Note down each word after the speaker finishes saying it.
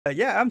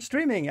Yeah, I'm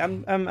streaming.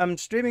 I'm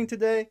streaming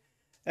today,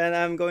 and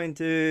I'm going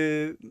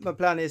to. My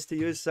plan is to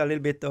use a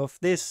little bit of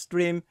this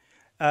stream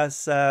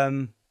as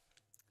the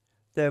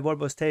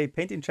Warboss Tae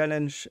painting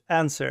challenge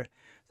answer.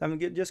 So I'm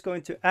just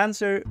going to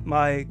answer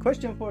my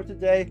question for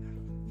today,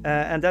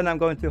 and then I'm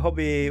going to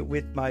hobby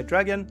with my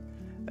dragon.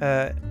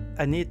 I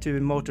need to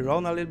motor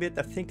on a little bit.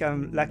 I think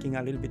I'm lacking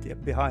a little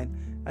bit behind.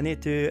 I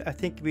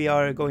think we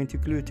are going to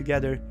glue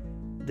together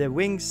the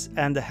wings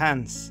and the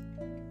hands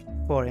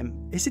for him.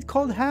 Is it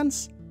called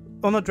hands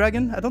on a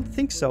dragon? I don't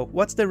think so.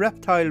 What's the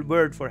reptile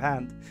word for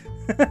hand?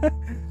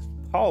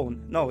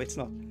 Pawn? No, it's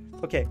not.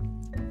 Okay.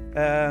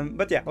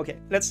 But yeah, okay.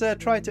 Let's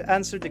try to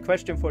answer the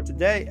question for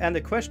today. And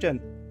the question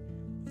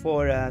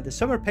for the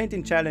Summer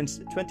Painting Challenge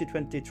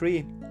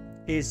 2023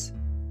 is: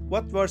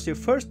 what was your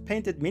first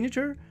painted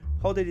miniature?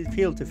 How did it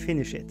feel to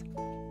finish it?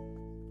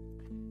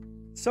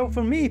 So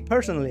for me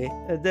personally,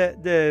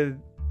 the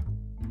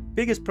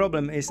biggest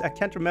problem is I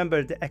can't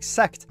remember the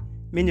exact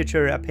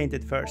miniature I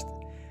painted first,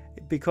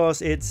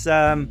 because it's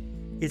in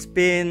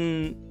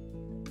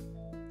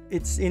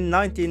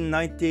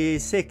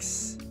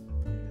 1996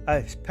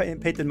 I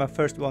painted my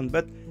first one,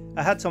 but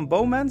I had some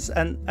bowmans,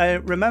 and I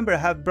remember I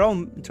have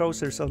brown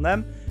trousers on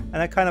them,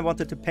 and I kind of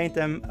wanted to paint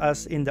them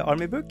as in the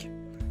army book.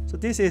 So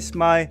this is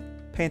my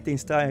painting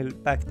style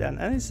back then,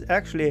 and it's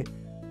actually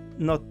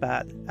not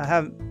bad. I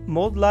have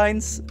mold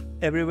lines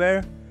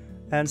everywhere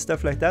and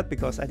stuff like that,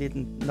 because I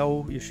didn't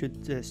know you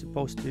should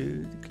supposed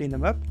to clean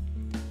them up.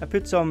 I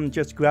put some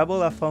just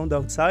gravel I found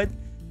outside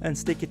and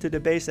stick it to the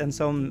base, and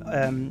some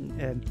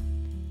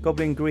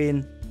goblin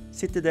green,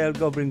 citadel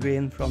goblin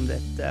green from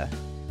that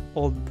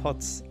old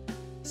pots.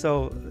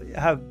 So I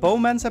have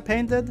bowmans I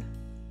painted.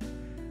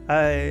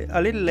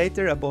 A little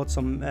later I bought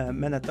some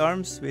men at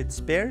arms with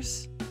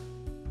spears,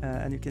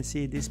 and you can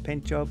see this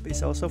paint job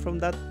is also from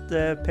that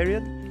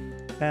period,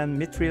 and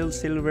mithril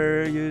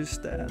silver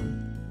used,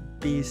 and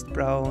beast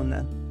brown,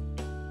 and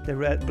the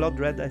red, blood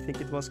red I think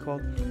it was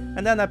called.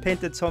 And then I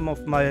painted some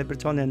of my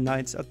Bretonnian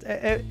knights.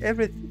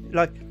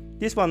 Like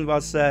this one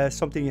was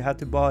something you had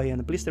to buy in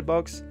a blister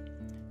box.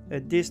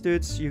 These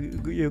dudes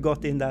you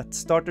got in that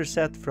starter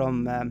set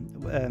from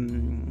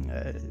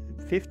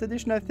 5th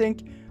edition I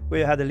think,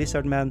 where you had the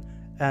Lizardmen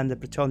and the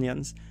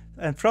Bretonnians.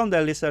 And from the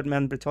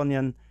Lizardmen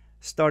Bretonnian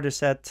starter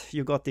set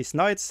you got these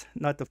knights,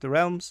 Knight of the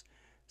Realms.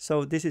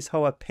 So this is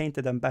how I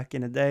painted them back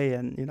in the day,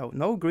 and you know,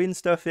 no green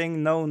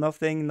stuffing, no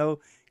nothing, no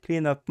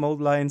clean up mold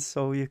lines.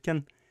 So you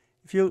can,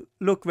 if you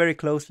look very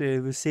closely,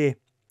 you will see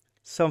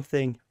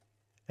something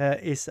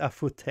is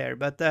afoot here.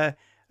 But to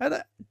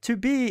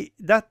be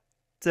that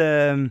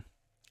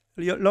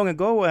long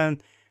ago,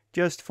 and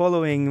just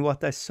following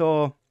what I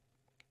saw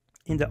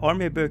in the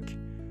army book,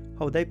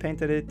 how they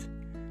painted it,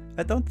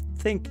 I don't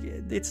think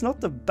it's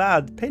not a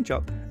bad paint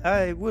job.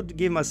 I would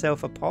give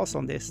myself a pass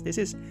on this. This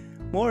is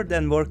more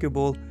than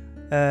workable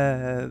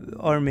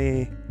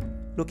army,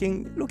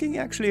 looking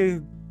actually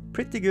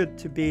pretty good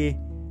to be,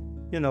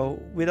 you know,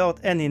 without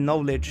any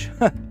knowledge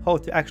how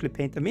to actually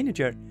paint a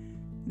miniature.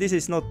 This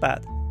is not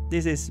bad.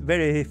 This is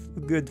very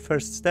good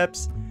first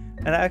steps,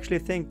 and I actually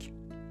think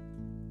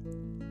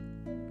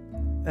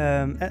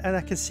and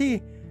I can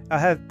see I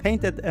have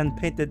painted and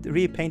painted,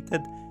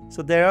 repainted,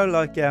 so there are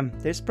like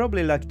there's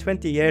probably like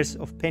 20 years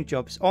of paint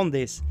jobs on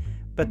this.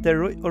 But the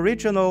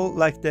original,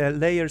 like the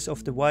layers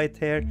of the white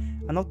hair,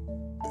 I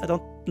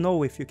don't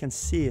know if you can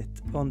see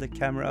it on the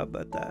camera,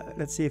 but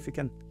let's see if you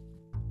can.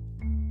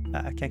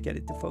 I can't get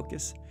it to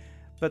focus,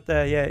 but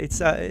yeah,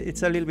 it's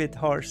a little bit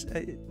harsh.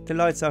 The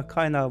lights are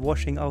kind of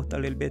washing out a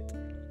little bit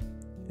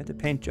at the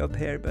paint job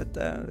here, but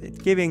it's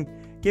giving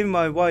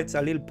my whites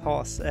a little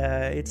pass.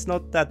 It's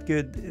not that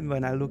good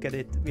when I look at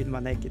it with my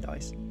naked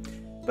eyes.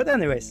 But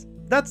anyways,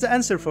 that's the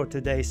answer for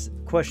today's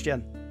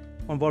question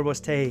on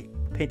Warboss Tae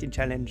Painting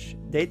Challenge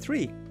Day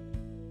 3.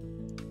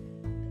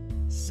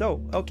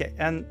 So, okay,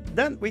 and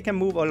then we can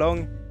move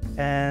along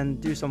and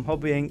do some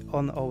hobbying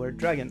on our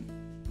dragon.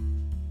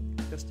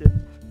 Just to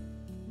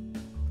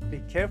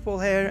be careful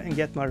here and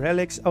get my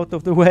relics out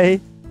of the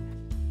way.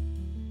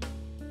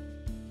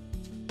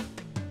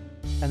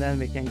 And then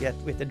we can get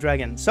with the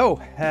dragon. So,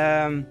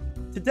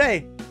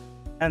 today,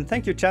 and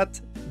thank you chat,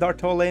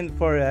 Dartolin,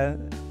 for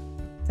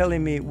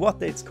telling me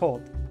what it's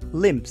called.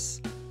 Limbs.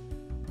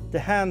 The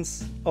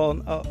hands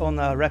on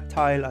a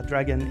reptile, a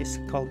dragon, is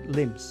called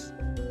limbs.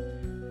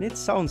 And it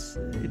sounds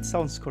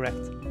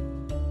correct.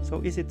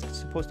 So is it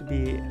supposed to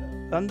be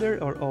under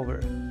or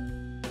over?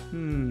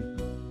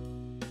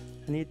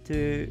 I need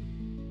to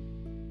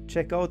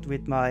check out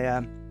with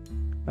my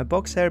my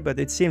box here, but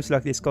it seems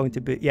like it's going to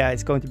be, yeah,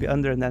 it's going to be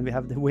under, and then we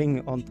have the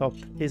wing on top,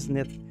 isn't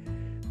it?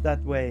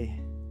 That way,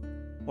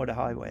 or the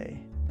highway.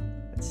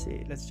 Let's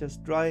see. Let's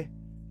just dry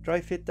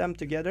fit them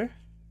together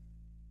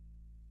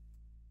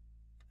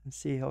and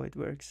see how it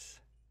works.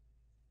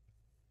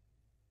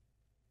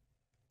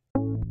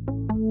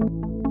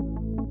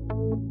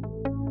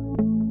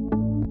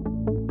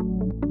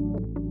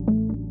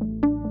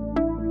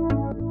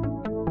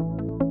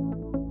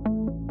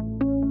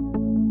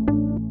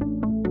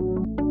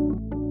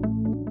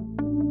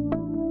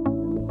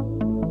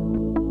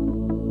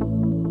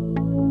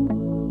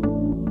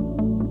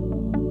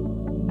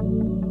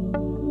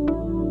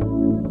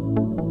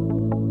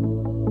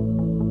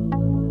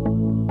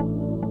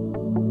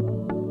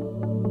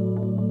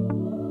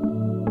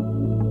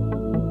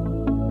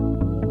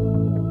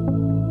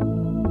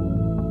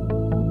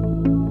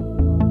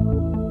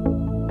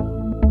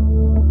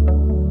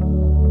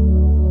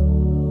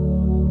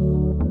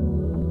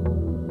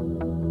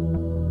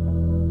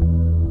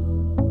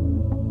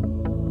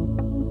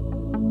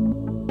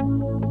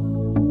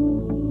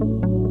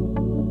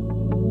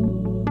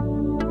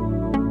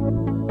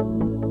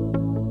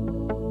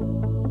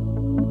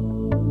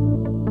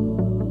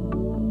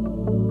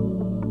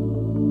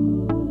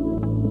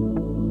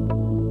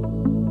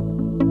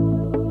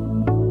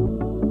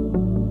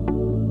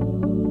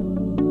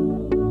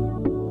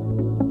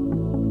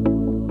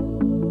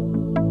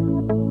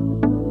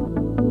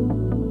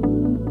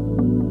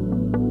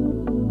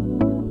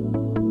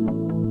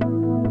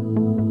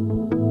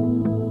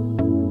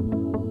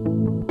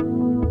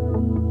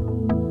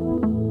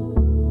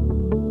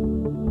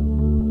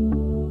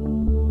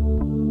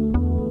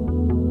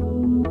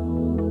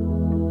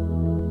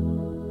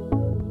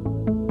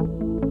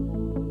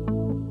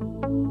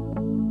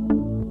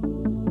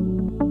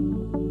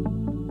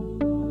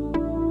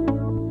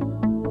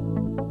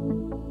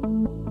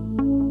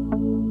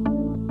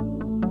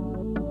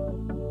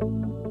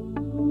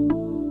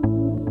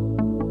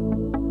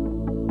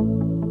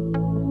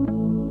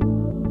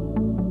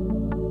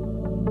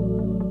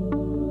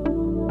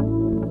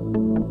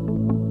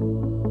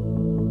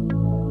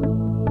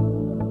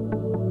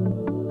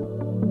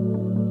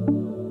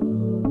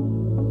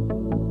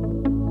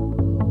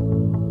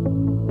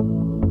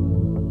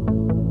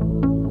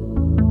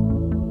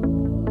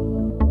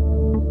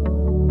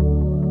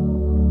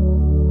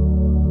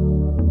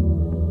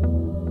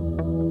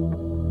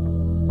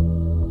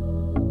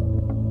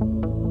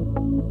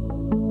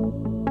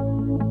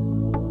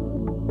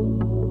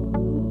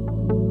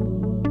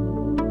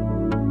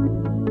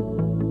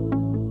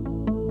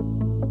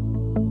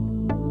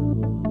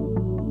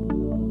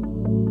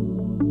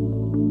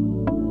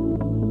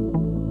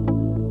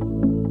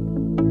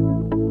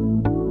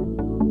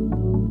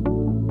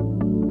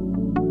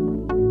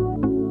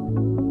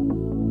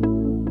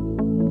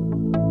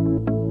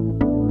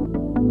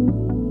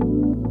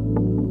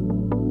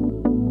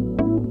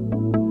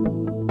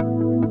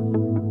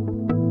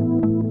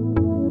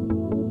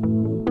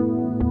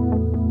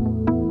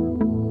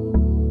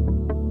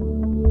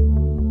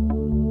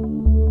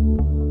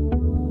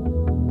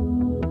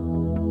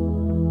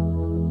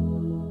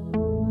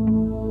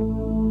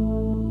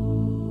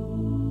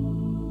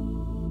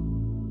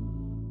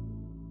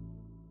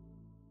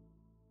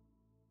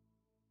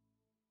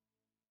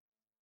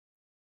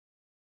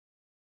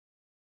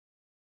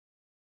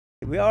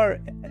 we are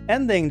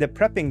ending the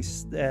prepping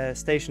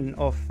station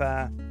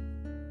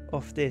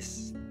of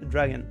this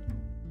dragon.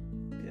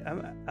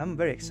 I'm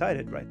very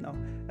excited right now.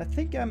 I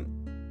think I'm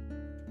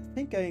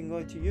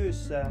going to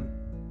use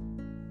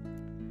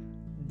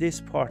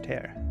this part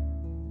here,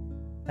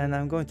 and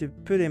I'm going to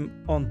put him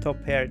on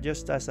top here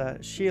just as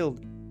a shield,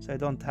 so I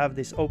don't have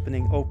this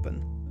opening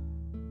open.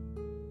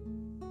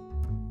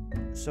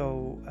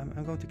 So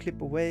I'm going to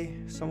clip away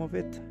some of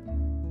it,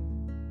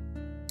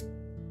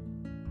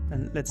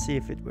 and let's see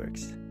if it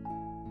works.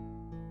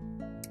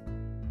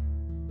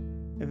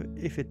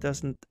 If it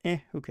doesn't,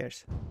 who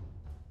cares?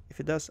 If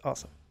it does,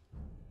 awesome.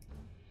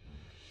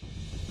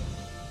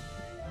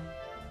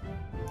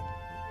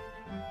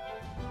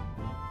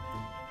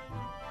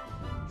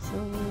 So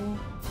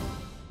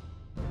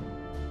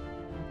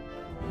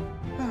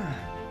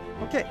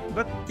okay,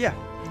 but yeah,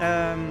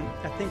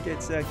 I think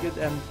it's a good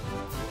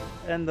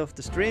end of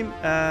the stream.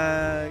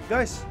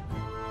 Guys,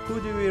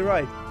 who do we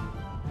ride?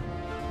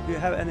 Do you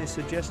have any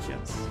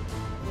suggestions?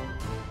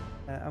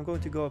 I'm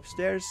going to go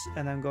upstairs,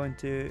 and I'm going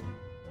to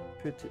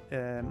put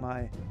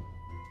my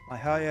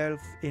high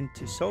elf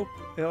into soap.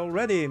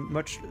 Already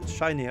much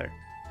shinier,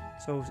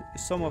 so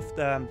some of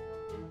the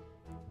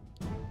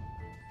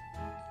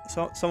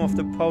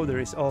powder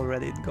is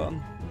already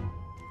gone.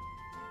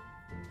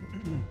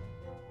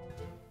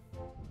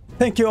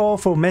 Thank you all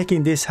for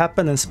making this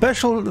happen, and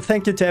special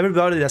thank you to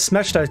everybody that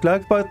smashed that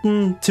like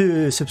button,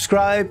 to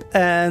subscribe,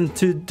 and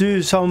to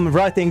do some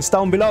writings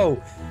down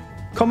below.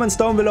 Comments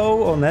down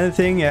below on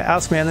anything,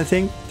 ask me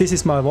anything. This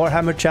is my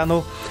Warhammer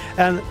channel,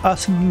 and a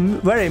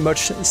very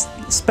much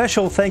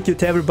special thank you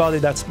to everybody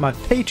that's my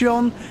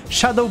Patreon: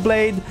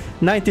 Shadowblade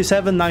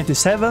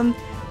 9797,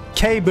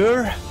 K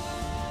Burr,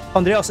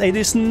 Andreas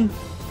Edison,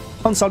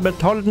 Hans Albert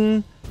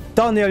Holden,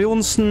 Daniel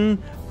Jonsen,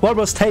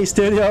 Warboss Tae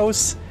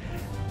Studios,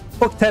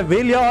 Octave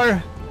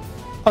Viljar,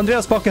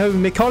 Andreas Bakkehaug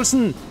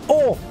Mikkelsen,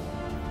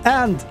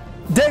 and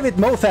David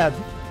Mothad.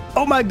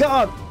 Oh my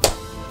god!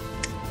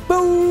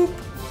 Boop!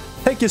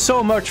 Thank you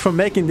so much for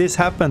making this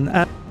happen.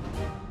 And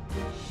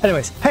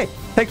anyways, hey,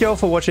 thank you all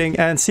for watching,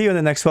 and see you in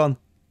the next one.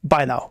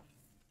 Bye now.